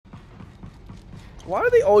Why do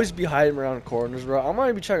they always be hiding around corners, bro? I'm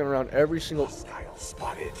gonna be checking around every single. Hostile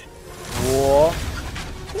spotted. Whoa!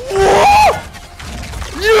 Whoa!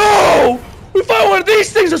 Yo! We found one of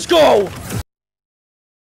these things. Let's go!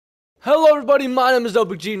 Hello, everybody. My name is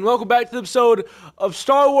Doublebigg, and welcome back to the episode of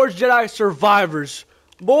Star Wars Jedi Survivors.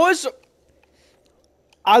 Boys,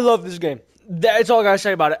 I love this game. That's all I gotta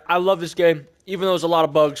say about it. I love this game, even though there's a lot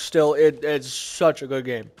of bugs. Still, it's such a good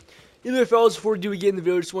game. Anyway, fellas, before we do begin the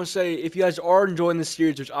video, I just want to say, if you guys are enjoying this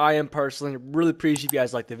series, which I am personally, really appreciate if you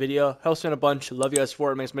guys like the video. Helps me out a bunch. Love you guys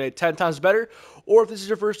for it. Makes me 10 times better. Or if this is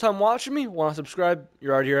your first time watching me, want to subscribe,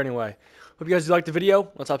 you're already here anyway. Hope you guys like the video.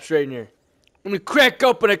 Let's hop straight in here. Let me crack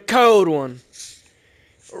open a cold one.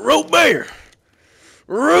 Root beer.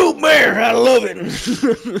 Root beer. I love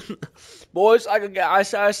it. Boys,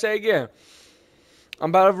 I say again. I'm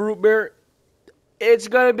about to have a root beer. It's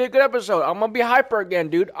gonna be a good episode. I'm gonna be hyper again,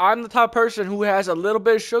 dude. I'm the type of person who has a little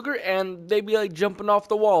bit of sugar and they be like jumping off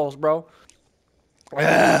the walls, bro.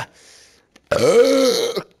 Oh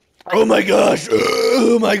my gosh.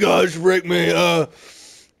 Oh my gosh, Rick me.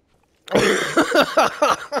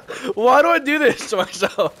 Why do I do this to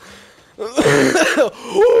myself?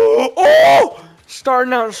 Oh!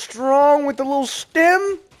 Starting out strong with the little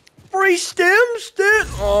stem. Free stem.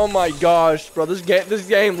 Oh my gosh, bro. This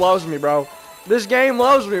game loves me, bro. This game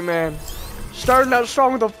loves me, man. Starting out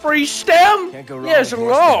strong with a free stem. Can't go wrong. Yes,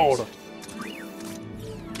 Lord.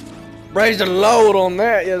 Raise the load on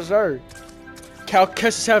that, yes, sir. Cal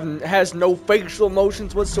Kestis has no facial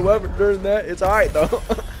emotions whatsoever during that. It's alright, though.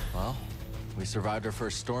 Well, we survived our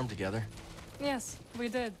first storm together. Yes, we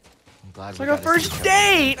did. I'm glad It's we like a got to see first each other.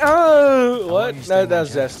 date. Oh, How what? long you staying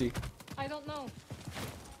That's on zesty. I don't know,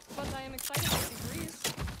 but I am excited to see Grease.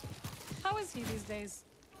 How is he these days?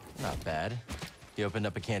 Not bad. He opened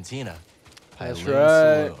up a cantina. That's Eileen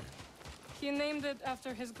right. Saloon. He named it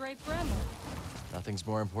after his great-grandmother. Nothing's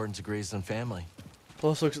more important to Grease than family.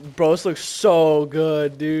 Bro, this looks so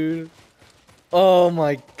good, dude. Oh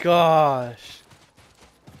my gosh.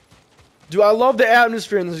 Dude, I love the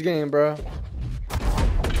atmosphere in this game, bro.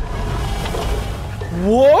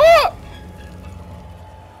 What?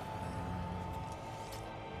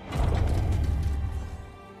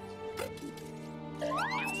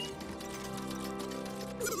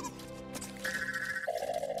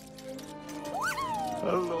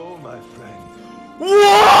 Hello, my friend.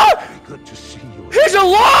 What? Very good to see you. He's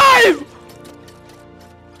alive!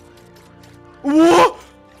 What?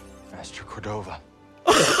 Master Cordova.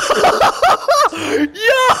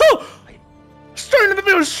 Yo! Starting to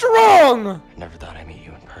feel strong! I never thought I'd meet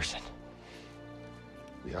you in person.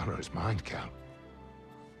 The honor is mine, Cal.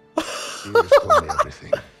 You have told me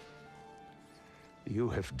everything. You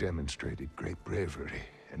have demonstrated great bravery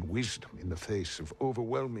and wisdom in the face of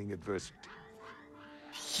overwhelming adversity.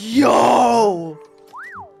 Yo!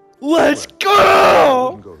 Let's I go!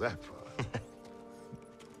 wouldn't go that far.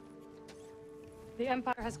 The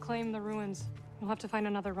Empire has claimed the ruins. We'll have to find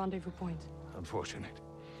another rendezvous point. Unfortunate.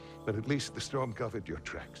 But at least the storm covered your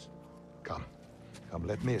tracks. Come,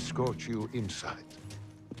 let me escort you inside.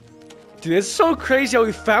 Dude, it's so crazy how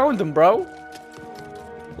we found him, bro.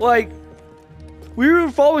 Like, we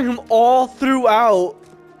were following him all throughout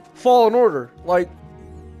Fallen Order. Like,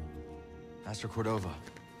 Master Cordova,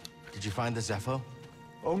 did you find the Zepho?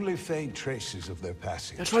 Only faint traces of their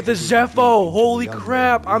passage. that's right, the Zepho. Holy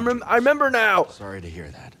crap. I remember now. Sorry to hear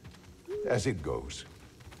that. As it goes.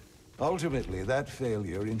 Ultimately, that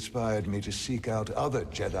failure inspired me to seek out other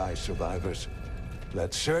Jedi survivors.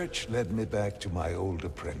 That search led me back to my old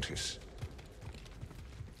apprentice.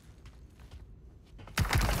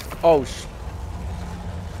 Oh,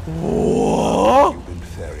 whoa! You've been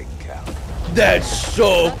faring, Cal. That's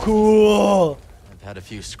so cool. I've had a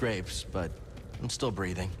few scrapes, but I'm still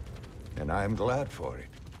breathing. And I'm glad for it.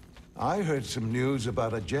 I heard some news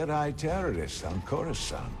about a Jedi terrorist on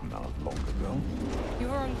Coruscant not long ago. You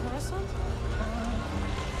were on Coruscant?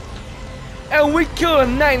 And we killed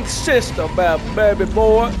a ninth sister, baby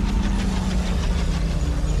boy.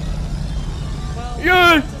 Well,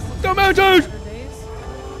 Yeah, the mountains. better days.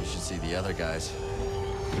 You should see the other guys.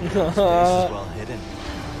 This base is well hidden.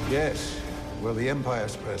 Yes, well, the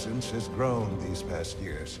Empire's presence has grown these past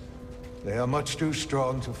years. They are much too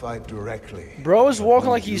strong to fight directly. Bro is But walking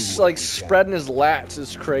we like do he's what like we can. spreading his lats.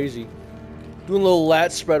 It's crazy. Doing a little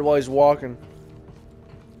lat spread while he's walking.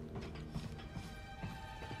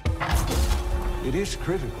 It is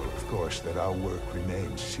critical, of course, that our work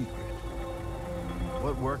remains secret.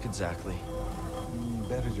 What work exactly?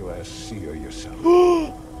 Better to ask Seer yourself.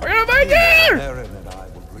 We're gonna make it! Aaron and I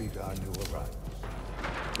will greet our new arrivals.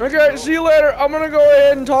 Okay, see you later. I'm gonna go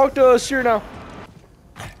ahead and talk to Seer now.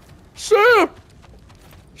 Seer!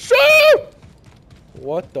 Sir!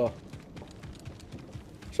 What the?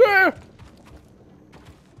 Sir!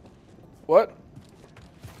 What?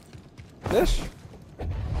 This?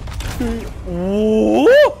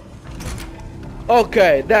 Whoa!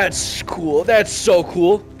 Okay, that's cool. That's so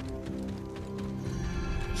cool.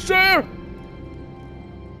 Sir!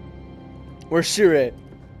 Where's Sir at?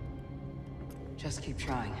 Just keep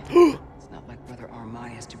trying. It's not like Brother Armai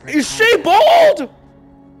has to break. Is she bald?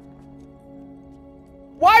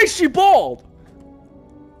 Why is she bald?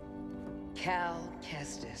 Cal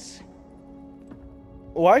Kestis.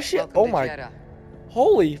 Why is she? Welcome Oh to my! Jeddah.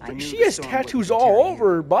 Holy! I knew She the has storm tattoos wouldn't all deter you.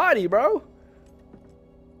 over her body, bro.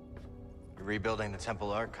 You're rebuilding the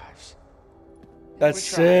temple archives.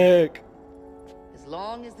 That's We're trying. sick. As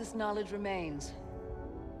long as this knowledge remains,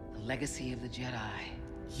 the legacy of the Jedi.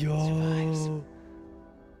 Yo.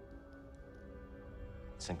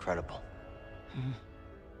 It's incredible.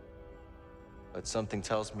 But something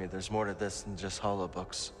tells me there's more to this than just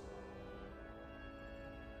holobooks.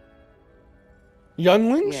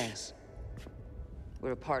 Younglings? Yes.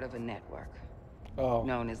 We're a part of a network Oh.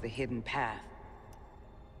 known as the Hidden Path.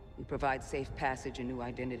 We provide safe passage and new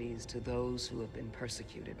identities to those who have been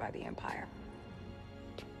persecuted by the Empire.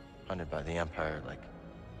 Hunted by the Empire, like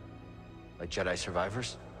Jedi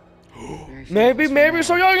survivors? Very few of Maybe, us maybe remain.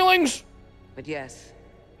 some younglings. But yes,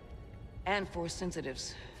 and Force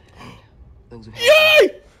sensitives. Those who have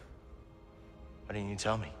Yay! Why didn't you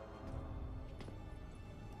tell me?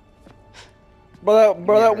 Bro,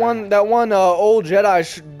 that one old Jedi.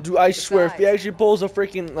 I swear, if he Besides, actually pulls a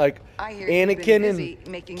freaking like I hear you've been Anakin busy and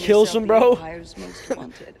making kills yourself him, the bro. Empire's most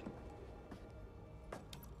wanted.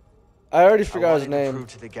 I already I forgot his wanted to name. prove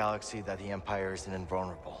to the galaxy that the Empire isn't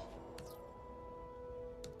invulnerable.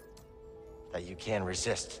 That you can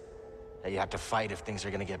resist. That you have to fight if things are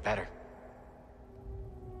gonna get better.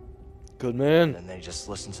 Good man. And they just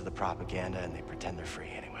listen to the propaganda and they pretend they're free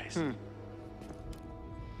anyways. You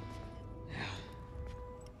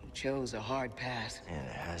chose a hard path. And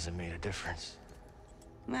it hasn't made a difference.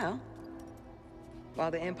 Well,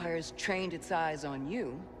 while the Empire's trained its eyes on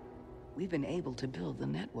you, we've been able to build the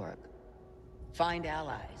network, find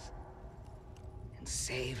allies, and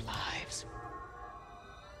save lives.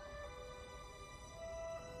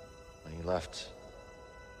 When you left,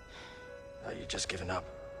 you'd just given up.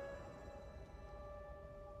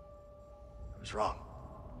 I was wrong.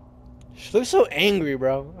 She looks so angry,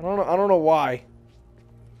 bro. I don't know why.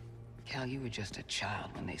 Cal, you were just a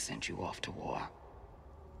child when they sent you off to war.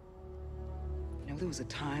 You know, there was a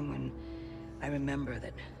time when I remember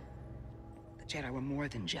that the Jedi were more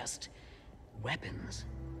than just weapons.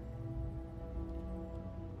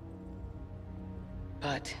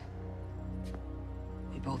 But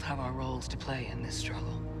we both have our roles to play in this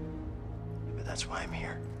struggle. But that's why I'm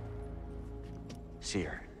here.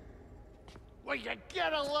 Seer. Well, you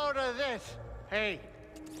get a load of this. Hey,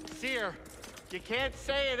 Seer, you can't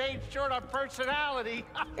say it ain't short on personality.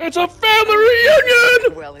 It's a family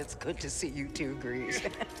reunion. Well, it's good to see you too, Grease.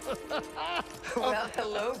 Well,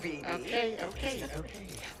 hello, BD. Okay.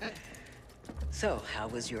 So, how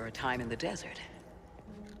was your time in the desert?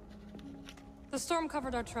 The storm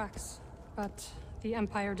covered our tracks, but the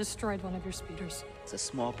Empire destroyed one of your speeders. It's a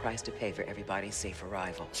small price to pay for everybody's safe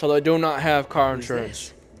arrival. So they do not have car Who's insurance.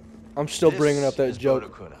 this? I'm still bringing up that This is joke.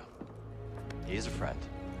 Bodo Kuna. He's a friend.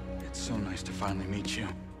 It's so nice to finally meet you.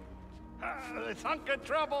 This hunk of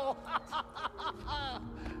trouble.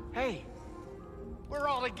 Hey, we're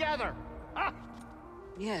all together. Huh?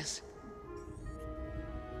 Yes.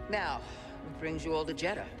 Now, what brings you all to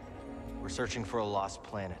Jeddah? We're searching for a lost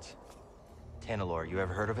planet. Tanalorr, you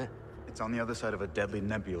ever heard of it? It's on the other side of a deadly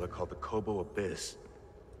nebula called the Kobo Abyss.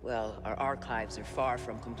 Well, our archives are far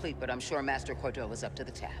from complete, but I'm sure Master Cordova's up to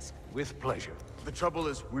the task. With pleasure. The trouble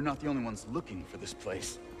is, we're not the only ones looking for this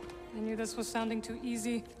place. I knew this was sounding too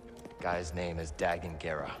easy. Guy's name is Dagan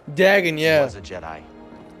Gera. Dagon, He yeah. was a Jedi.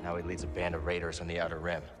 Now he leads a band of raiders on the Outer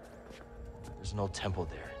Rim. There's an old temple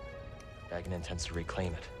there. Dagan intends to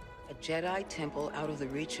reclaim it. A Jedi temple out of the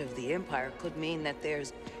reach of the Empire could mean that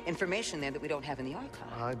there's information there that we don't have in the archive.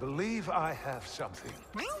 I believe I have something.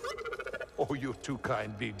 Oh, you're too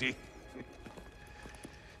kind, BD.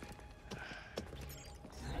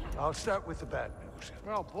 I'll start with the bad news.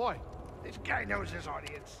 Oh boy, this guy knows his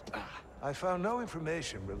audience. I found no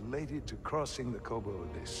information related to crossing the Kobo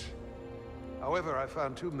Abyss. However, I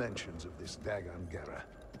found 2 mentions of this Dagan Gera.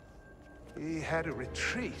 He had a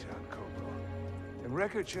retreat on Kobo, and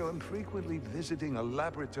records show him frequently visiting a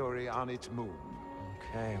laboratory on its moon.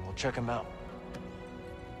 Okay, we'll check him out.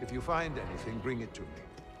 If you find anything, bring it to me.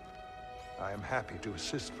 I am happy to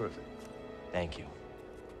assist further. Thank you.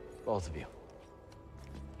 Both of you.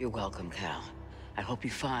 You're welcome, Cal. I hope you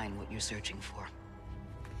find what you're searching for.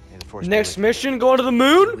 May the Force be Next with you. mission, going to the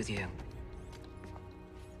moon? With you.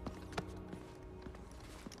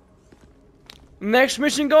 Next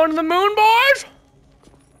mission, going to the moon, boys?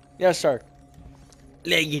 Yes, sir.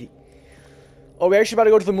 Let's get it. Oh, we actually about to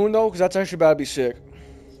go to the moon, though? Because that's actually about to be sick.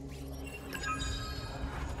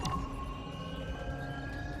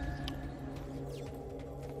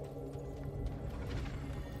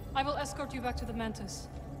 I will escort you back to the Mantis.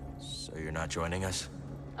 So you're not joining us?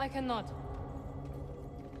 I cannot.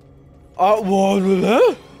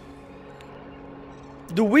 What?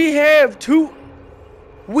 Do we have two?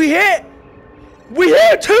 We had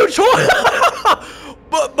two choices.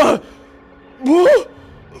 but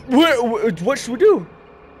what should we do?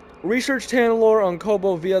 Research Tantalor on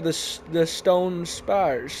Kobo via the stone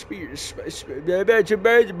spires.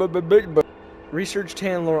 Research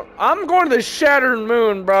Tantalor. I'm going to the shattered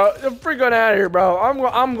moon, bro. I'm freaking out of here, bro.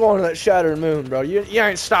 I'm going to that shattered moon, bro. You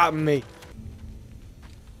ain't stopping me.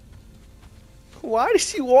 Why does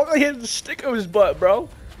he walk like he has a stick up his butt, bro?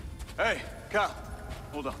 Hey, Cal,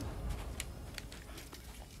 hold on.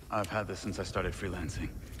 I've had this since I started freelancing.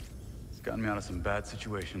 It's gotten me out of some bad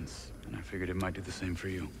situations, and I figured it might do the same for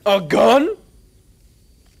you. A gun?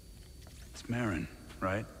 It's Marin,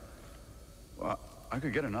 right? Well, I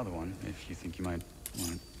could get another one if you think you might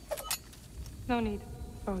want it. No need.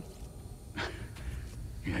 Both.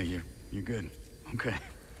 Yeah, you're good. Okay.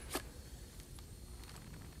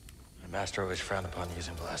 The Master always frowned upon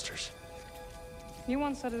using blasters. You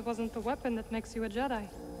once said it wasn't the weapon that makes you a Jedi.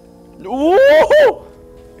 Ooh!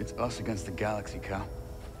 It's us against the galaxy, Cal.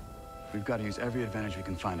 We've got to use every advantage we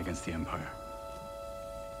can find against the Empire.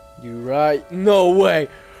 You right? No way.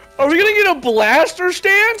 Are we gonna get a blaster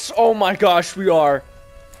stance? Oh my gosh, we are.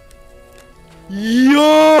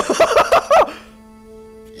 Yo!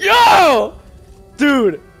 Yo!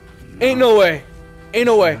 Dude, ain't no way. Ain't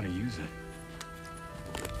no way. How to use it.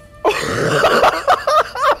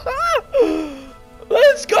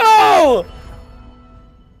 Let's go!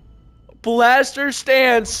 Blaster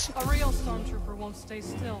stance. A real stormtrooper won't stay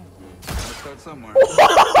still. Let's start somewhere. There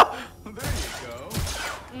you go.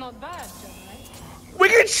 Not bad, Jedi. We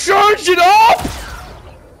can charge it up!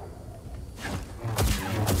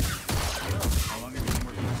 How long have you been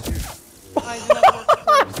working this year? I do not work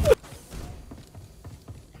for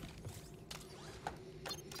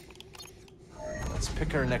Let's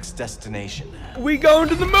pick our next destination. We going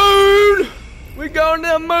to the moon! We going to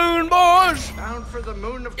the moon, boys! Bound for the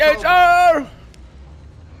moon of Yes, Kobo. sir!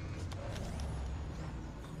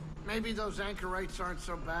 Maybe those anchorites aren't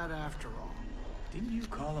so bad after all. Didn't you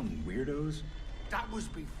call them weirdos? That was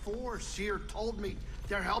before Seer told me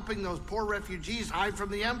they're helping those poor refugees hide from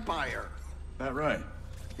the Empire. That right?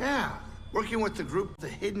 Yeah, working with the group The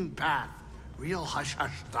Hidden Path. Real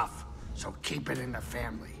hush-hush stuff, so keep it in the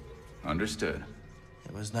family. Understood.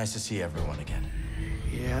 It was nice to see everyone again.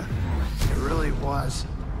 Yeah, it really was.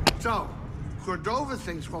 So, Cordova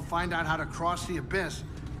thinks we'll find out how to cross the abyss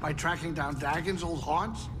by tracking down Dagon's old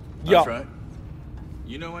haunts? That's right.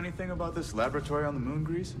 You know anything about this laboratory on the moon,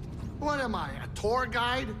 Grease? What am I, a tour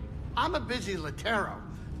guide? I'm a busy Latero.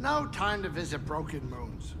 No time to visit broken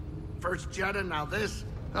moons. First Jeddah, now this.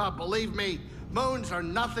 Believe me, moons are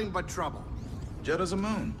nothing but trouble. Jeddah's a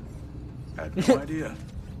moon. Had no idea.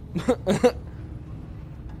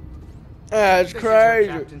 That's This is crazy.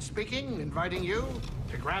 your captain speaking, inviting you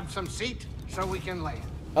to grab some seat so we can land.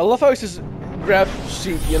 I love how he says, grab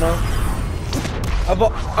seat, you know?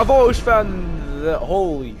 I've always found that,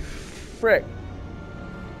 holy frick.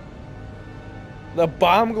 The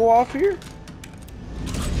bomb go off here?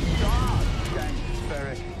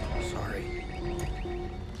 Sorry.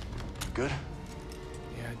 Good?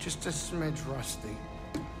 Yeah, just a smidge rusty.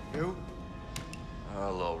 You?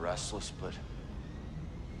 A little restless, but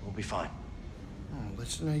we'll be fine. Oh,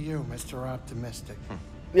 listen to you, Mr. Optimistic.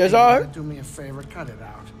 Yes, You gotta sir. do me a favor, cut it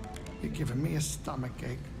out. You're giving me a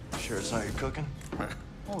stomachache. Sure it's not your cooking?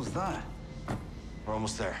 What was that? We're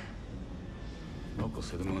almost there. Locals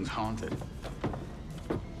say the moon's haunted.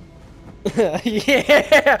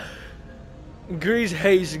 Yeah! Grease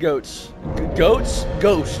hates goats. Goats?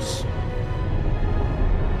 Ghosts.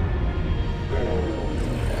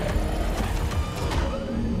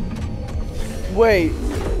 Wait.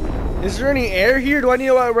 Is there any air here? Do I need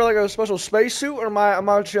to wear like a special spacesuit, or am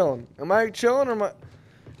I chilling? Am I chilling, or am I?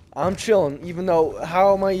 I'm chilling. Even though,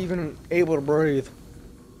 how am I even able to breathe?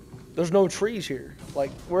 There's no trees here. Like,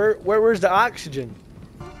 where's the oxygen?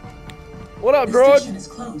 What up, The bro? station is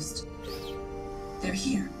closed. They're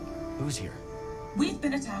here. Who's here? We've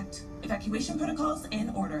been attacked. Evacuation protocols in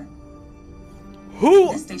order.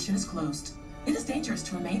 Who? This station is closed. It is dangerous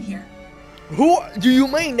to remain here. Who do you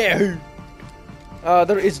mean there?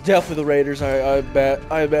 It's definitely the Raiders. I bet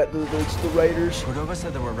it's the Raiders. Cordova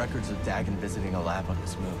said there were records of Dagon visiting a lab on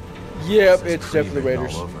this moon. Yep, it's definitely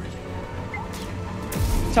Raiders.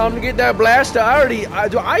 Time to get that blaster.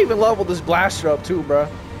 I even leveled this blaster up too, bro.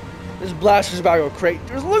 This blaster's about to go crazy.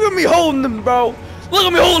 Look at me holding them, bro. Look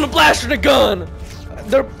at me holding the blaster and the gun.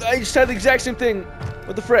 I just had the exact same thing.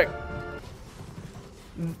 What the frick?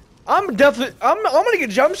 I'm gonna get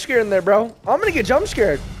jump scared in there, bro. I'm gonna get jump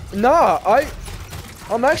scared. Nah,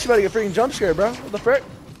 I'm actually about to get freaking jump scared, bro. What the frick?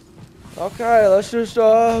 Okay, let's just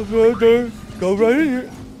go right in here.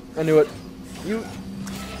 I knew it. You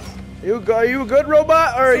a good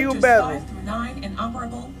robot or are you a bad one? Sectors 5 through 9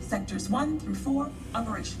 inoperable. Sectors 1 through 4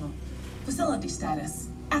 operational. Facility status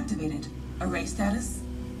activated. Array status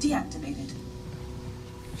deactivated.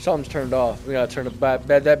 Something's turned off. We gotta turn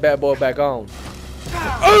that bad boy back on.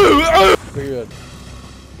 Pretty good.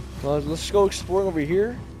 Well, let's go exploring over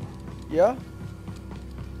here. Yeah.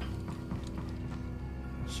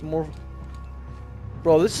 Some more.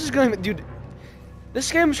 Bro, this is gonna, dude.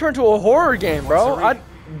 This game's turned to a horror game, bro. I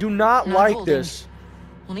do not like this.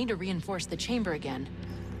 We'll need to reinforce the chamber again.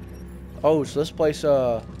 Oh, so this place,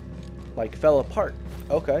 like, fell apart.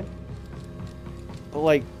 Okay. But,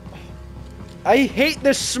 like, I hate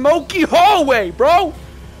this smoky hallway, bro.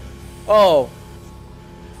 Oh.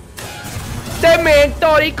 That man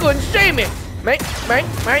thought he couldn't see me. Mate.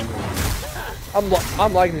 I'm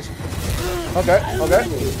liking this. Okay.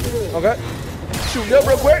 Shoot up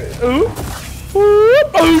real quick. Ooh.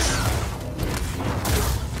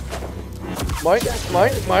 Mike.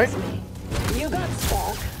 You got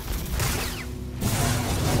stuck.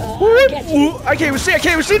 I can't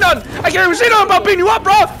even see nothing. About beating you up,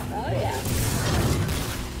 bro. Oh yeah.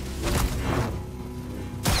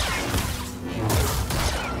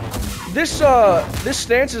 This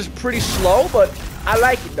stance is pretty slow, but I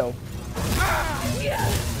like it though.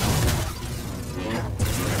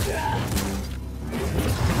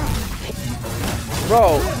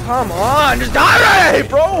 Bro, come on, just die already,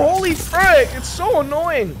 bro! Holy frick, it's so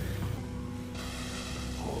annoying.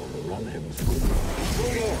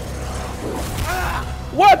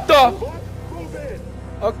 What the?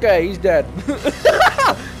 Okay, he's dead.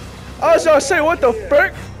 I was gonna say, what the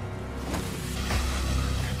frick?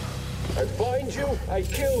 I find you, I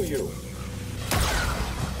kill you.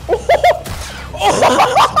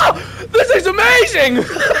 This is amazing!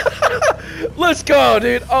 Let's go,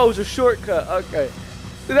 dude. Oh, it's a shortcut. Okay.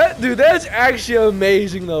 Dude, that's actually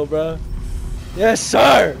amazing, though, bro. Yes,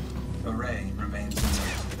 sir. Array remains.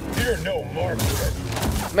 You're no mark.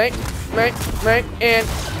 Make, and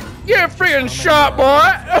you're freaking shot,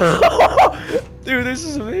 boy. Dude, this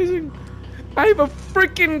is amazing. I have a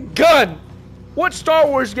freaking gun. What Star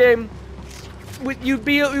Wars game would you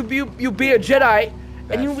be a Jedi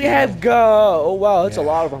and you have gun? Oh wow, that's a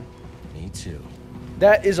lot of them. Me too.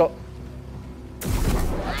 That is a.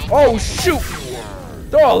 Oh shoot!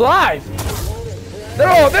 They're all alive. They're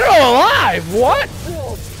all alive. What?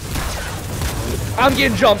 I'm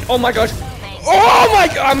getting jumped. Oh my gosh. Oh my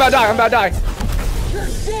god! I'm about to die.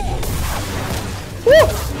 Woo!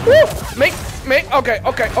 Make. Okay.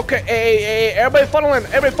 Hey. Everybody funnel in.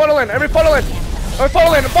 Funnel in.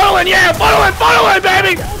 Yeah, funnel in,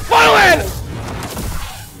 baby. Funnel in.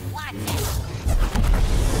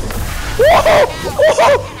 Whoa!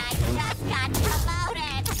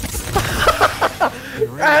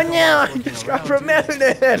 I know, I just got promoted.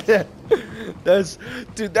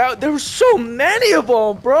 Dude, there were so many of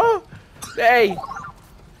them, bro. Hey,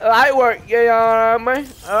 light work, you know what I mean?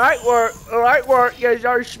 Light work, yeah,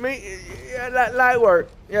 light work,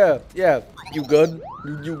 yeah. You good?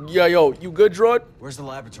 You good, droid? Where's the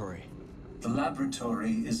laboratory? The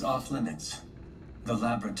laboratory is off limits. The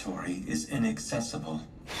laboratory is inaccessible.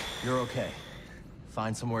 You're okay.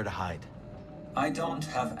 Find somewhere to hide. I don't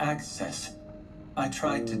have access. I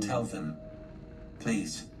tried to tell them.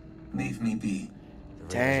 Please, leave me be.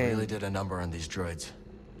 The Raiders really did a number on these droids.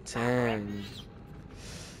 Dang.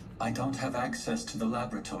 I don't have access to the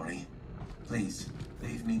laboratory. Please,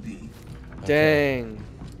 leave me be. Dang.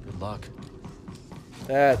 Good luck.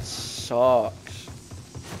 That sucks.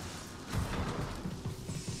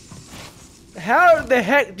 How the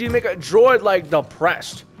heck do you make a droid like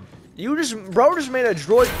depressed? Bro just made a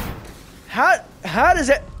droid. How does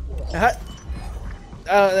that?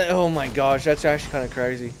 Oh my gosh, that's actually kind of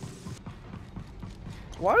crazy.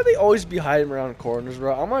 Why do they always be hiding around corners,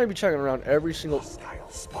 bro? I'm gonna be checking around every single.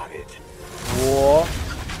 Spotted. Whoa!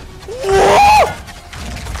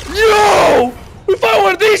 Yo! We found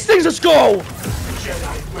one of these things. Let's go!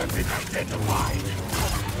 Jedi weapon identified.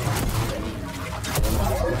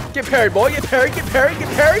 Get parried, boy. Get parried. Get parried. Get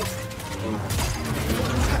parried.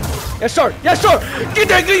 Yes, sir. Yes, sir. Get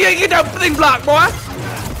that thing blocked, boy.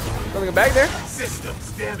 Nothing back there.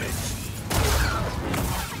 Systems damaged.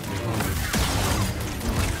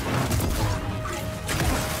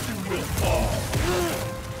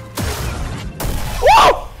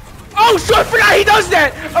 Whoa! Oh, shit, I forgot he does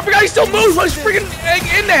that! I forgot he still moves when he's freaking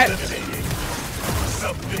in that!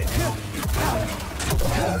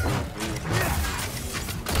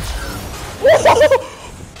 Whoa!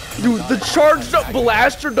 Dude, the charged up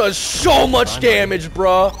blaster does so much damage,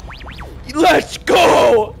 bruh. Let's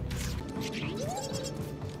go!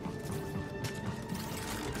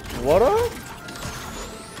 What up?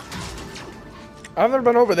 I've never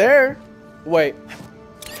been over there. Wait.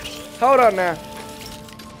 Hold on now.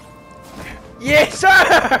 Yes, sir!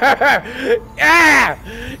 Ah!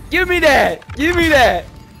 Give me that! Give me that!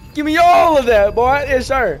 Give me all of that, boy! Yes,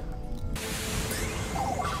 sir!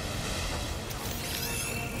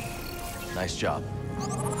 Nice job.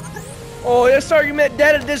 Oh, yes, sir! You met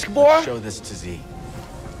data disc, boy! Show this to Z.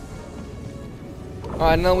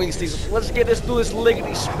 Alright, now we can see. Let's get this through this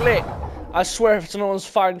lickety split. I swear, if someone's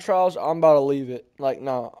fighting trials, I'm about to leave it. Like,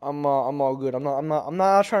 no, I'm all good. I'm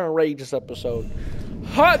not trying to rage this episode.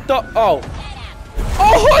 Hot the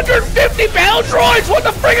 150 battle droids! What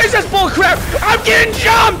the frick is this bullcrap? I'm getting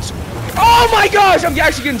jumped! Oh my gosh, I'm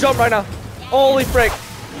actually getting jumped right now. Holy frick!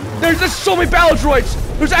 There's just so many battle droids.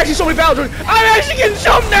 There's actually so many battle droids. I'm actually getting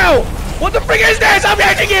jumped now. What the frick is this? I'm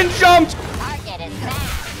actually getting jumped.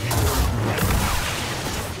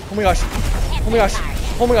 Oh my gosh! Oh my gosh!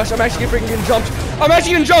 Oh my gosh, I'm actually freaking getting jumped. I'm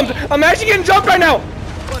actually getting jumped. I'm actually getting jumped right now.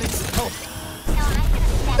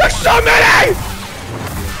 There's so many!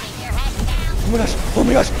 Oh my gosh. Oh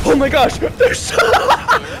my gosh. Oh my gosh. There's so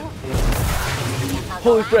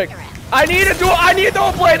holy frick. I need a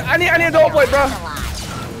double blade. I need a double blade, bro.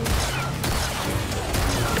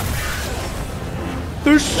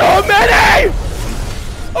 There's so many!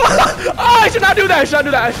 Oh, I should not do that. I should not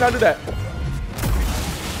do that. I should not do that.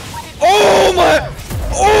 Oh my!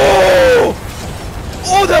 Oh!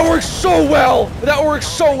 Oh, that works so well. That works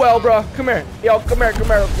so well, bro. Come here. Yo, come here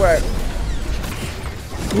real quick.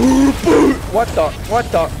 What the?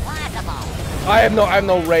 I have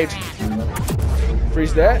no rage.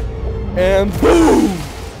 Freeze that. And boom!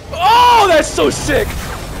 Oh, that's so sick.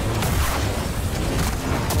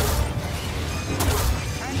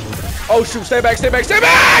 Oh shoot, stay back!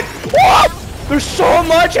 Whoa! There's so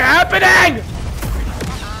much happening!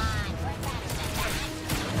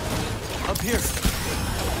 Up here.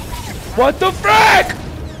 What the frick?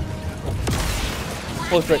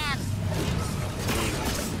 Holy frick.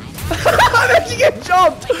 I'm actually getting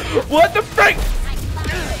jumped! What the frick?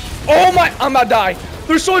 Oh my, I'm about to die.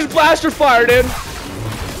 There's so much blaster fire, dude.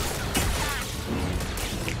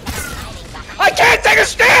 I can't take a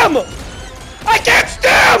stem! I can't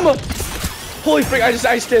stem! Holy frick, I just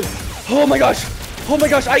iced it. Oh my gosh.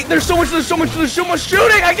 There's so much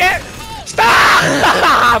shooting, I can't.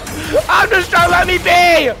 Stop! I'm just trying to let me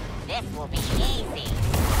be! This will be easy.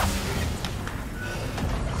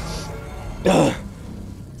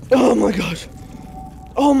 Oh my gosh.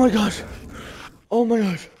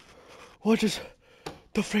 What just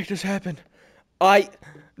the frick just happened?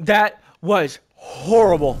 That was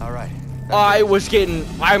horrible. Alright.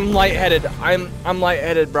 I'm lightheaded. I'm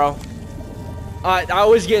lightheaded, bro. I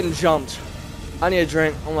was getting jumped. I need a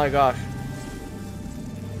drink. Oh my gosh.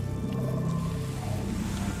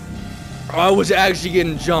 I was actually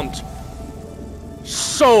getting jumped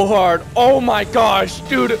so hard. Oh my gosh,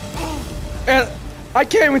 dude. And I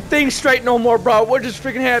can't even think straight no more, bro. What just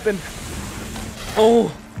freaking happened?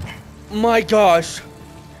 Oh my gosh.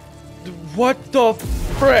 What the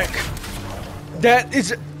frick? That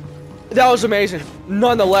was amazing.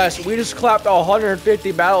 Nonetheless, we just clapped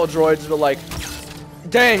 150 battle droids, but like,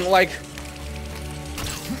 dang, like,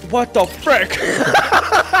 what the frick?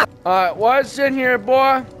 Alright, what's in here,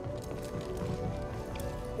 boy?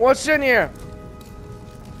 What's in here?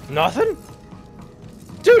 Nothing?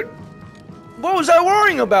 Dude, what was I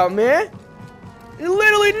worrying about, man?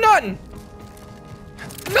 Literally nothing.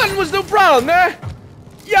 Nothing was no problem, man.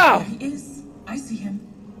 Yeah. There he is. I see him.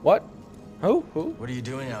 What? Who? What are you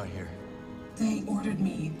doing out here? They ordered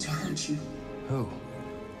me to hurt you. Who?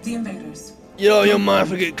 The invaders. Yo, your mind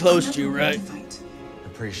will get close to you, right?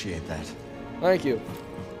 Appreciate that. Thank you.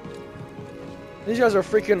 These guys are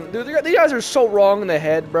freaking, dude. These guys are so wrong in the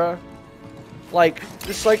head, bro. Like,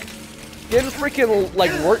 just like getting freaking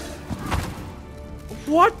like work.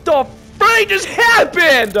 What the frick just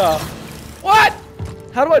happened? What?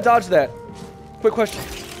 How do I dodge that? Quick question.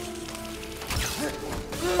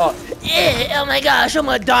 Yeah, oh my gosh, I'm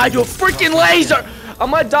gonna die to a freaking laser.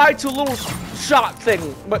 I'm gonna die to a little shot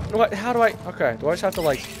thing. But what? How do I? Okay, do I just have to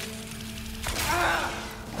like?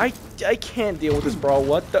 I can't deal with this, bro.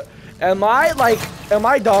 What the? Am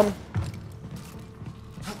I dumb?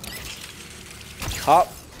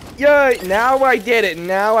 Hop. Yeah, now I did it.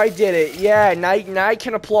 Now I did it. Yeah, now I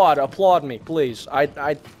can applaud. Applaud me, please. I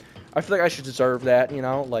feel like I should deserve that, you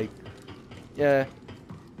know? Like, yeah.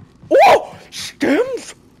 Whoa!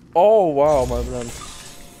 Stems? Oh, wow, my friend.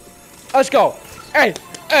 Let's go. Hey,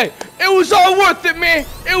 it was all worth it, man.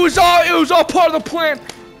 It was all part of the plan.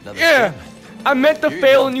 Yeah. I meant to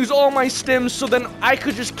fail and use all my stems so then I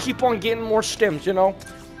could just keep on getting more stems, you know?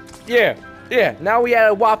 Yeah. Yeah, now we had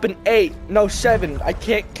a whopping 8. No, 7. I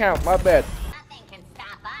can't count. My bad. Nothing can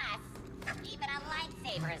stop us. Even a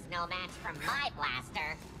lightsaber is no match for my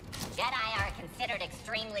blaster. Jedi are considered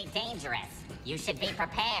extremely dangerous. You should be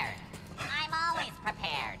prepared. I'm always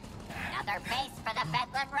prepared. Another base for the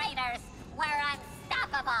Bedlam Raiders. We're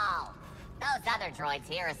unstoppable. Those other droids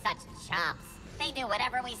here are such chumps. They do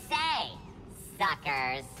whatever we say.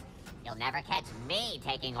 Suckers. You'll never catch me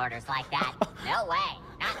taking orders like that. No way.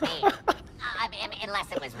 Not me.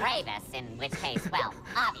 Unless it was Ravis, in which case, well,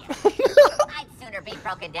 obviously. I'd sooner be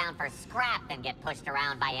broken down for scrap than get pushed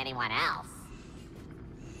around by anyone else.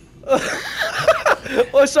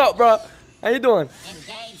 What's up, bro? How you doing?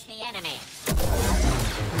 Engage the enemy.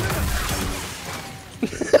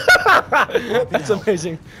 That's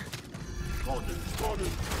amazing. Oh,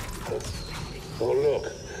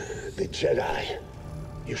 look. The Jedi.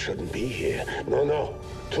 You shouldn't be here. No.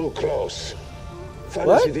 Too close. Fun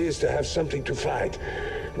as it is to have something to fight,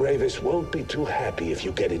 Ravis won't be too happy if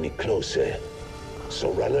you get any closer.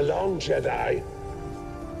 So run along, Jedi.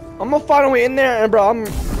 I'm gonna find a way in there, and bro, I'm...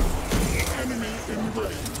 Enemy in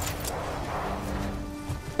range.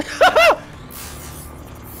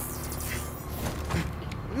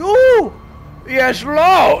 Ooh! Yes,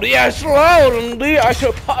 Lord! Yes, Lord! Indeed, I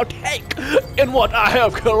shall partake in what I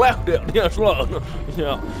have collected. Yes, Lord.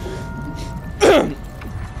 Yeah.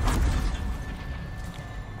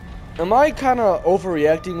 Am I kind of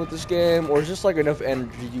overreacting with this game, or is this like enough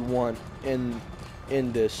energy you want in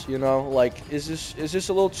this? You know, like is this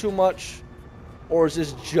a little too much, or is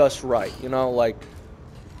this just right? You know, like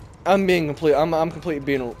I'm completely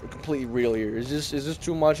being completely real here. Is this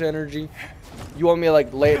too much energy? You want me to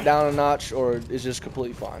like lay it down a notch, or is this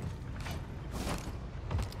completely fine?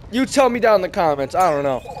 You tell me down in the comments. I don't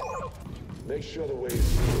know. Make sure the way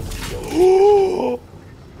is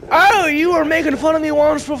Oh, you were making fun of me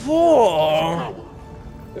once before.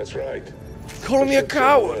 That's right. Calling me a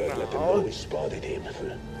coward. Let them know we spotted him.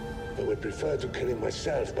 I would prefer to kill him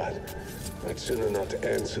myself, but I'd sooner not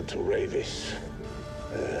answer to Ravis.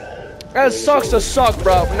 That sucks to suck,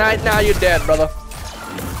 bro. Now you're dead, brother.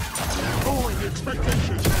 Lowering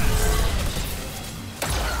expectations.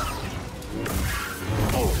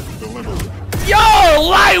 Oh, delivered. Yo,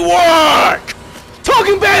 light work!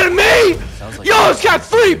 Talking bad to me? Like yo, it's got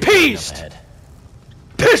 3 P's.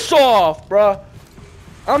 Piss off, bruh.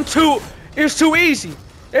 It's too easy.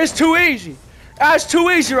 It's too easy. That's too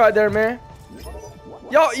easy right there, man.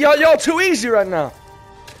 Y'all too easy right now.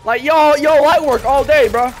 Like y'all light work all day,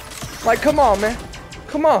 bruh. Like, come on, man.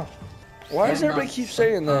 Come on. Why does everybody keep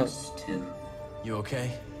saying that? You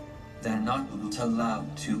okay? They're not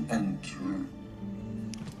allowed to enter.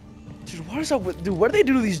 Dude, what is up with... Dude, what do they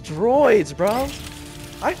do to these droids, bro?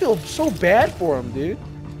 I feel so bad for them, dude.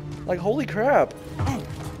 Like, holy crap.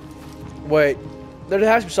 Wait. There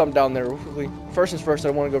has to be something down there real quickly. First things first, I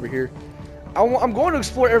want to go over here. I'm going to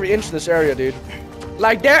explore every inch of this area, dude.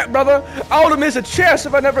 Like that, brother. I would have missed a chest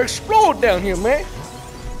if I never explored down here, man.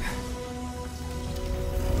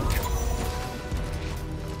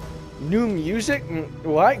 New music?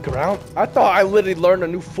 What? Ground? I thought I literally learned a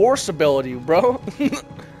new force ability, bro.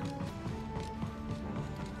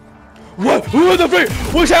 What the freak?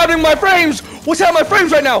 What's happening to my frames? What's happening to my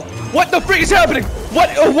frames right now? What the freak is happening?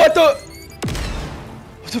 What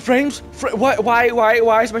the frames?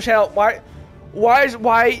 Why is my channel? Why,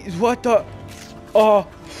 what the,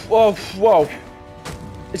 whoa.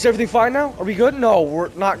 Is everything fine now? Are we good? No, we're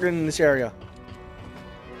not good in this area.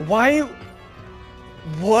 Why?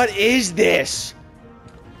 What is this?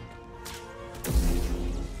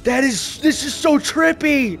 This is so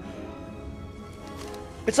trippy.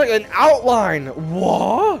 It's like an outline.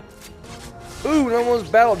 What? Ooh, no one's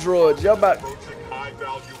battle droids. Y'all about. High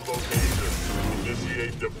value location.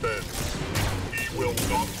 Initiate defense. He will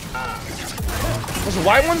not pass. There's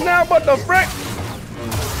white ones now? What the frick?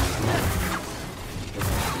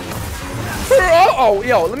 Oh,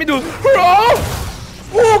 yo, let me do it.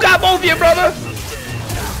 Oh, got both of you, brother.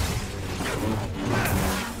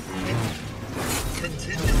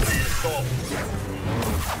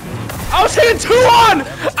 was hitting 2 on!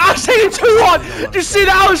 I was hitting 2 on! You see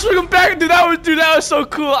that? I was swinging back, dude. That was so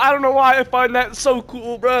cool. I don't know why I find that so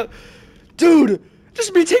cool, bro. Dude,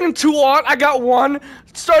 just me taking 2 on. I got 1.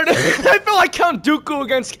 Started. I felt like Count Dooku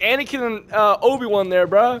against Anakin and Obi-Wan there,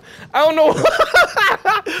 bro. I don't know.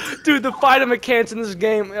 Dude, the fighting mechanics in this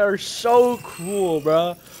game are so cool,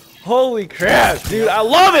 bro. Holy crap, dude. I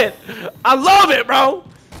love it. I love it, bro.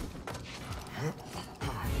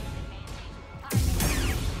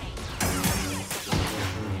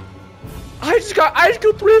 I just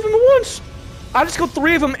go 3 of them at once. I just go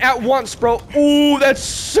 3 of them at once, bro. Ooh, it's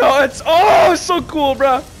so cool,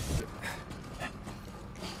 bro.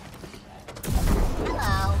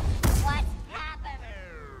 Hello. What happened?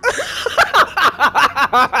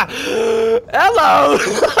 Hello.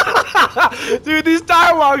 Dude, these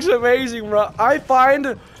dialogues are amazing, bro. I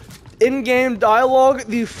find in-game dialogue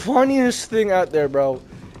the funniest thing out there, bro.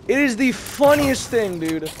 It is the funniest thing,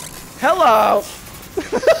 dude. Hello.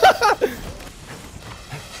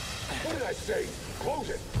 What did I say? Close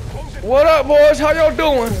it. Close it. What up, boys? How y'all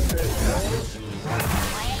doing?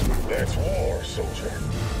 That's war, soldier.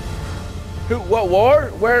 Who? What war?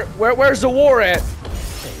 Where's the war at?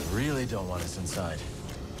 They really don't want us inside.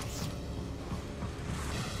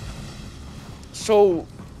 So,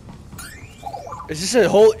 is this a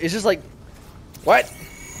whole? Is this like, what?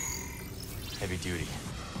 Heavy duty.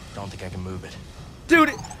 Don't think I can move it.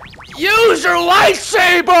 Dude, use your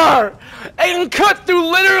lightsaber! It can cut through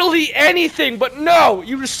literally anything, but no,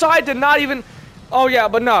 you decide to not even... Oh yeah,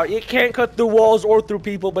 but no, it can't cut through walls or through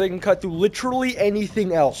people, but it can cut through literally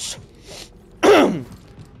anything else. Bullcrap!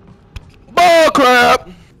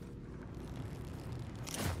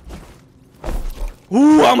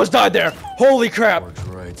 Ooh, I almost died there. Holy crap. Poor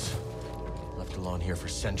droids. Left alone here for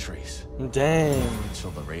centuries. Dang.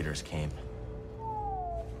 Until the raiders came.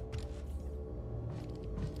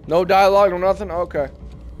 No dialogue, no nothing? Okay.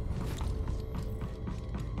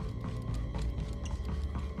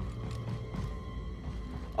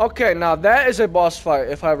 Okay, now that is a boss fight,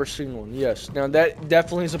 if I've ever seen one. Yes, now that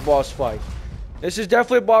definitely is a boss fight. This is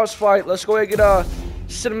definitely a boss fight. Let's go ahead and get a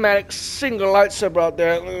cinematic single lightsaber out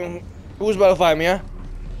there. Who's about to fight me, huh?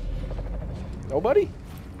 Nobody?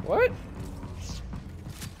 What?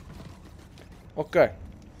 Okay.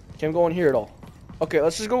 Can't go in here at all. Okay,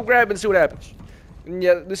 let's just go grab it and see what happens.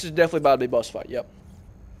 Yeah, this is definitely about to be a boss fight, yep.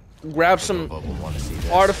 Grab some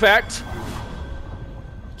artifact.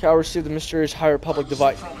 Cal received the mysterious High Republic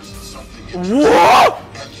device. Whoa!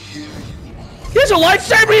 He has a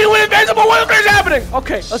lightsaber, he went invincible, what is happening?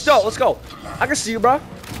 Okay, let's go, let's go. I can see you, bro.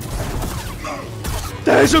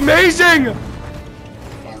 That is amazing!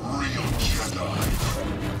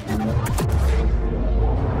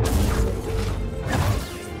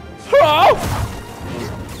 Hello?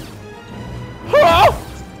 Hello?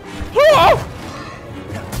 Hello?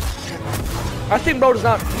 I think bro does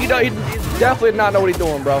not, he definitely did not know what he's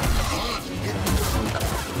doing, bro.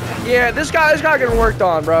 Yeah, this guy getting worked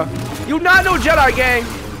on, bro. You not know Jedi, gang.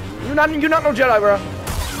 You not know Jedi, bro.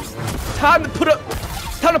 Time to put up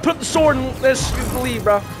the sword and let's leave,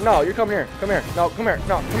 bro. No, you're coming here. Come here. No, come here.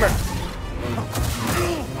 No, come here.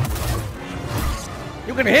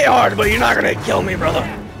 You can hit hard, but you're not gonna kill me, brother.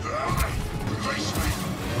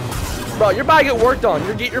 Bro, you're about to get worked on.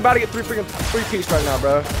 You're about to get three-piece right now,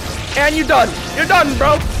 bro. And you're done. You're done,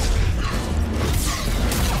 bro.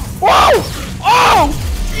 Whoa! Oh!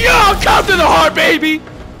 Yo, come to the heart, baby!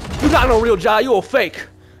 You not no real Jedi. You a fake.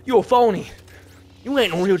 You a phony. You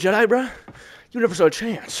ain't no real Jedi, bro. You never stood a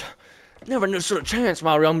chance. Never stood a chance,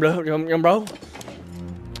 my young bro.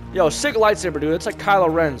 Yo, sick lightsaber, dude. It's like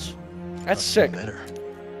Kylo Ren's. That's sick. Better.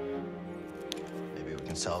 Maybe we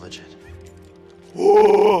can salvage it.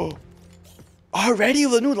 Whoa! Already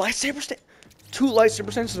with a new lightsaber stand? 2 lightsaber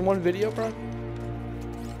stands in one video, bro?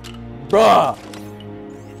 Bruh!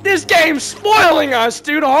 This game's spoiling us,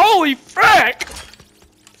 dude! Holy frick!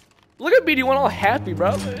 Look at BD1 all happy,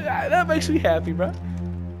 bro. That makes me happy, bro.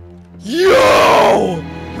 Yo!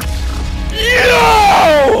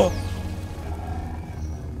 Yo!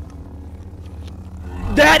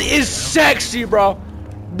 That is sexy, bro.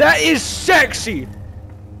 That is sexy.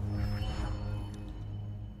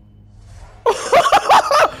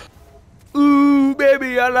 Ooh,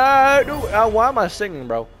 baby, I like. Why am I singing,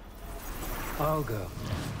 bro? I'll go.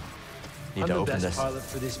 Need I'm to the open best this. pilot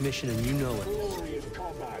for this mission, and you know it.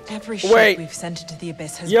 Every ship Wait. we've sent into the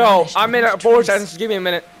abyss has Yo, vanished I'm in without a forward trace. sentence. Give me a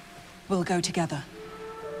minute. We'll go together.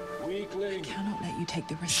 I cannot let you take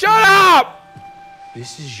the risk. Shut up!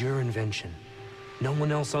 This is your invention. No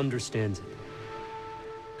one else understands it.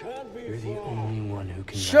 You're the only one who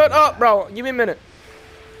can. Shut up, bro. Give me a minute.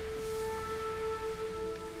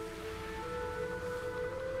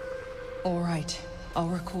 All right. I'll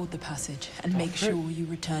record the passage and make sure you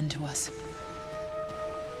return to us.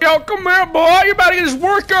 Yo, come here, boy. You about to get his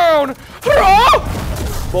work on.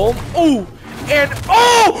 Boom. Ooh. And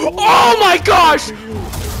oh my gosh.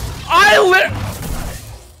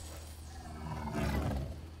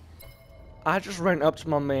 I just ran up to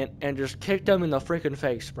my man and just kicked him in the freaking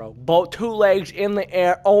face, bro. Both 2 legs in the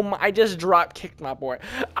air. Oh my, I just drop kicked my boy.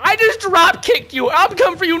 I just drop kicked you. I'm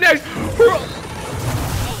coming for you next.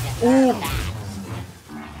 Ooh.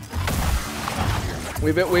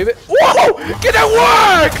 Weave it, weave it. Whoa! Get that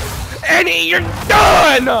work! Annie, you're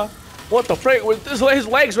done! What the frick? His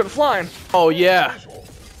legs went flying. Oh, yeah.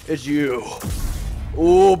 It's you.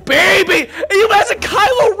 Ooh, baby! You as a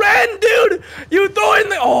Kylo Ren, dude! You throw in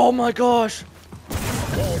the. Oh my gosh.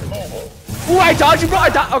 Ooh, I dodged you, bro.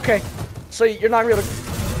 Okay. So you're not really.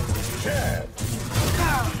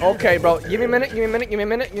 Okay, bro. Give me a minute. Give me a minute. Give me a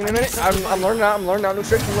minute. Give me a minute. I'm learning now. I'm learning now. New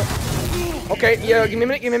tricks. Okay. Yeah. Give me a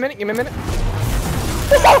minute. Give me a minute. Give me a minute.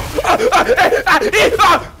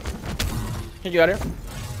 Can you get out here?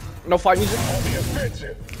 No fight music.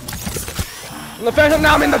 In the offensive,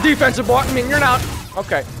 now I'm in the defensive, boy. I mean, you're not.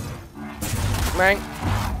 Okay. Mang.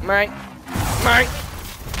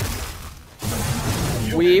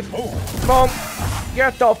 Weave. Boom.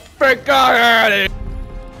 Get the frick out of here.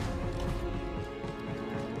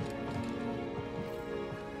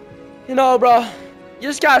 You know, bro, you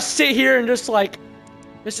just gotta sit here and just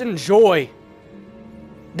enjoy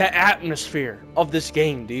the atmosphere of this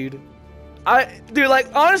game, dude. Dude, like,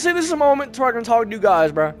 honestly, this is a moment where I can talk to you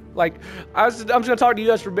guys, bro. Like, I'm just gonna talk to you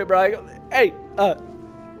guys for a bit, bro. Like, hey,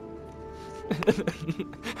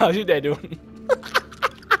 how's your day doing?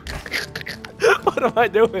 What am I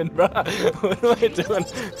doing, bro? What am I doing?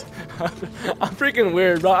 I'm freaking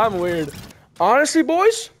weird, bro. I'm weird. Honestly,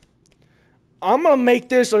 boys, I'm gonna make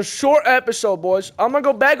this a short episode, boys. I'm gonna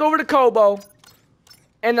go back over to Kobo,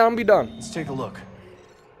 and then I'm gonna be done. Let's take a look.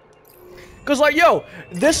 Cause like, yo,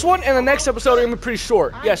 this one and the next episode are gonna be pretty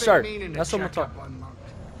short. Yes, sir. That's what I'm talking.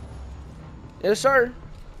 Yes, sir.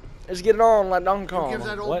 Let's get it on like Donkey Kong. Give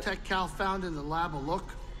that old tech Cal found in the lab a look.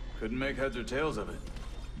 Couldn't make heads or tails of it.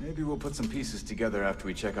 Maybe we'll put some pieces together after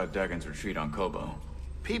we check out Dagon's retreat on Kobo.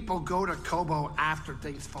 People go to Kobo after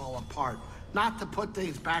things fall apart, not to put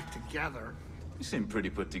things back together. You seem pretty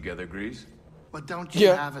put together, Grease. But don't you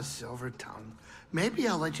have a silver tongue? Maybe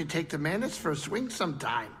I'll let you take the Menace for a swing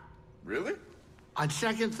sometime. Really? On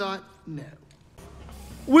second thought, no.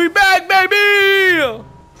 We back, baby!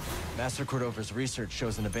 Master Cordova's research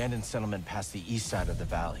shows an abandoned settlement past the east side of the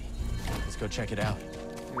valley. Let's go check it out.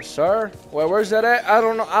 Yes, sir. Well, where's that at? I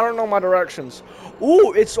don't know. I don't know my directions.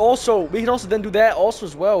 Ooh, it's also, we can also then do that also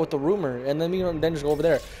as well with the rumor, and then we can then just go over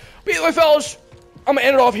there. But anyway, fellas, I'm gonna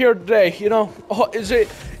end it off here today. You know, this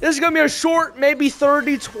is gonna be a short, maybe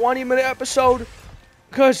 30-20 minute episode,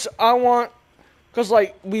 cause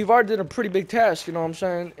like we've already did a pretty big task. You know what I'm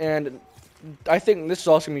saying? And I think this is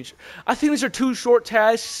also gonna be. I think these are 2 short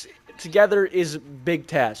tasks together is big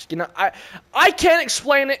task. You know, I can't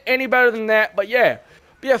explain it any better than that. But yeah.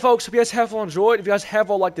 But yeah, folks, if you guys have all enjoyed, if you guys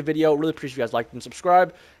have all liked the video, really appreciate if you guys liked and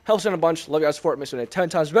subscribe. Helps in a bunch. Love you guys for it. Makes it 10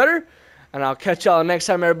 times better. And I'll catch y'all next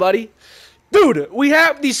time, everybody. Dude, we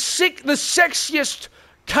have the sexiest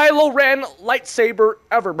Kylo Ren lightsaber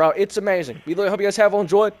ever, bro. It's amazing. We really hope you guys have all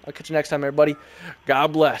enjoyed. I'll catch you next time, everybody.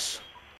 God bless.